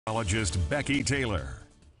Meteorologist Becky Taylor.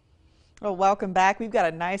 Well, welcome back. We've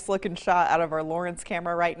got a nice looking shot out of our Lawrence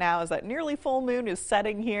camera right now as that nearly full moon is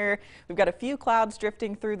setting here. We've got a few clouds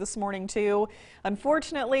drifting through this morning too.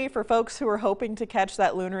 Unfortunately, for folks who are hoping to catch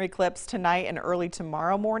that lunar eclipse tonight and early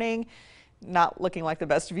tomorrow morning, not looking like the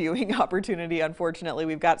best viewing opportunity. Unfortunately,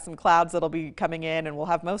 we've got some clouds that'll be coming in and we'll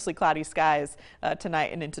have mostly cloudy skies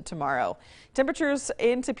tonight and into tomorrow. Temperatures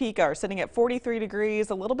in Topeka are sitting at 43 degrees.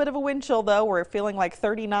 A little bit of a wind chill though. We're feeling like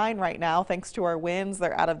 39 right now thanks to our winds.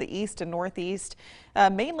 They're out of the east and northeast,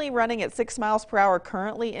 mainly running at 6 miles per hour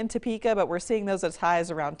currently in Topeka, but we're seeing those as high as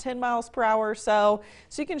around 10 miles per hour or so.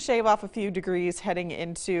 So you can shave off a few degrees heading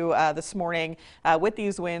into this morning with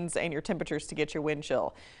these winds and your temperatures to get your wind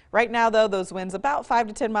chill. Right now, though, those winds about 5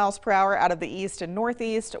 to 10 miles per hour out of the east and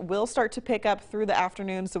northeast will start to pick up through the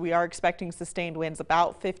afternoon. So we are expecting sustained winds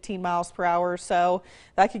about 15 miles per hour or so.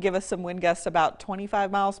 That could give us some wind gusts about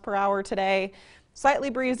 25 miles per hour today. Slightly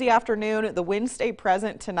breezy afternoon. The winds stay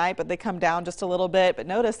present tonight, but they come down just a little bit. But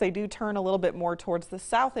notice they do turn a little bit more towards the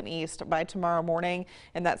south and east by tomorrow morning.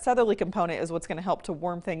 And that southerly component is what's going to help to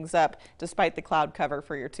warm things up despite the cloud cover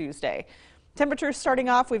for your Tuesday. Temperatures starting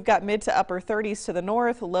off, we've got mid to upper 30s to the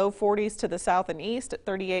north, low 40s to the south and east at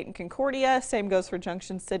 38 in Concordia. Same goes for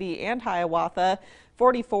Junction City and Hiawatha,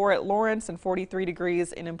 44 at Lawrence and 43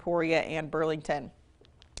 degrees in Emporia and Burlington.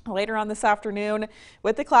 Later on this afternoon,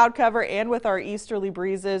 with the cloud cover and with our easterly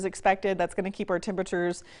breezes expected, that's going to keep our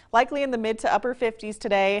temperatures likely in the mid to upper 50s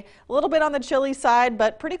today. A little bit on the chilly side,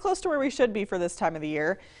 but pretty close to where we should be for this time of the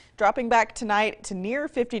year. Dropping back tonight to near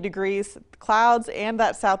 50 degrees. Clouds and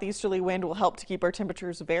that southeasterly wind will help to keep our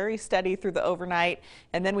temperatures very steady through the overnight.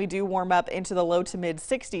 And then we do warm up into the low to mid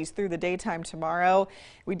 60s through the daytime tomorrow.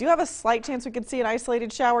 We do have a slight chance we could see an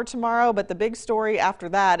isolated shower tomorrow, but the big story after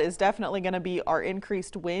that is definitely going to be our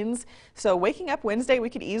increased winds. So waking up Wednesday,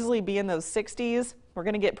 we could easily be in those 60s. We're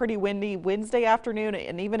going to get pretty windy Wednesday afternoon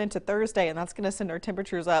and even into Thursday, and that's going to send our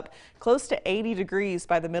temperatures up close to 80 degrees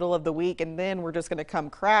by the middle of the week, and then we're just going to come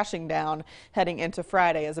crashing down heading into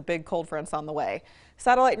Friday as a big cold front's on the way.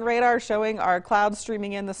 Satellite and radar showing our clouds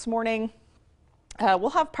streaming in this morning.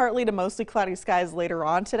 We'll have partly to mostly cloudy skies later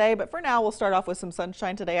on today, but for now we'll start off with some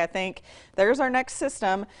sunshine today, I think. There's our next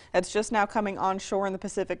system that's just now coming onshore in the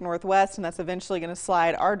Pacific Northwest, and that's eventually going to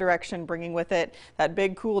slide our direction, bringing with it that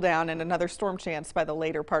big cool down and another storm chance by the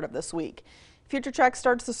later part of this week. Future track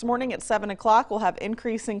starts this morning at 7 o'clock. We'll have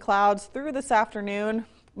increasing clouds through this afternoon.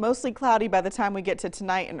 Mostly cloudy by the time we get to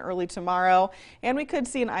tonight and early tomorrow, and we could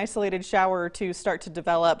see an isolated shower or two start to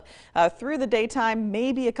develop through the daytime.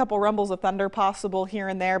 Maybe a couple rumbles of thunder possible here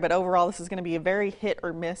and there, but overall this is going to be a very hit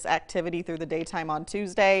or miss activity through the daytime on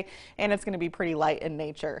Tuesday, and it's going to be pretty light in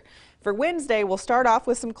nature. For Wednesday, we'll start off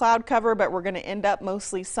with some cloud cover, but we're going to end up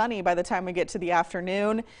mostly sunny by the time we get to the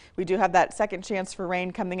afternoon. We do have that second chance for rain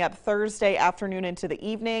coming up Thursday afternoon into the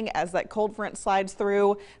evening as that cold front slides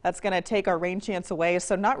through. That's going to take our rain chance away,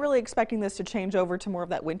 so not really expecting this to change over to more of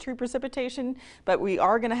that wintry precipitation, but we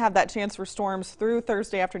are going to have that chance for storms through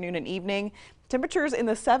Thursday afternoon and evening. Temperatures in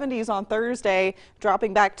the 70s on Thursday,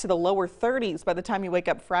 dropping back to the lower 30s by the time you wake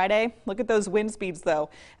up Friday. Look at those wind speeds though.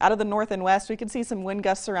 Out of the north and west, we can see some wind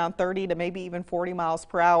gusts around 30 to maybe even 40 miles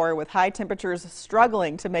per hour, with high temperatures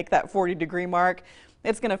struggling to make that 40-degree mark.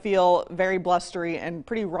 It's going to feel very blustery and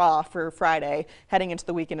pretty raw for Friday, heading into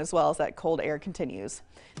the weekend as well as that cold air continues.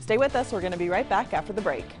 Stay with us. We're going to be right back after the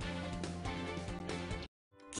break.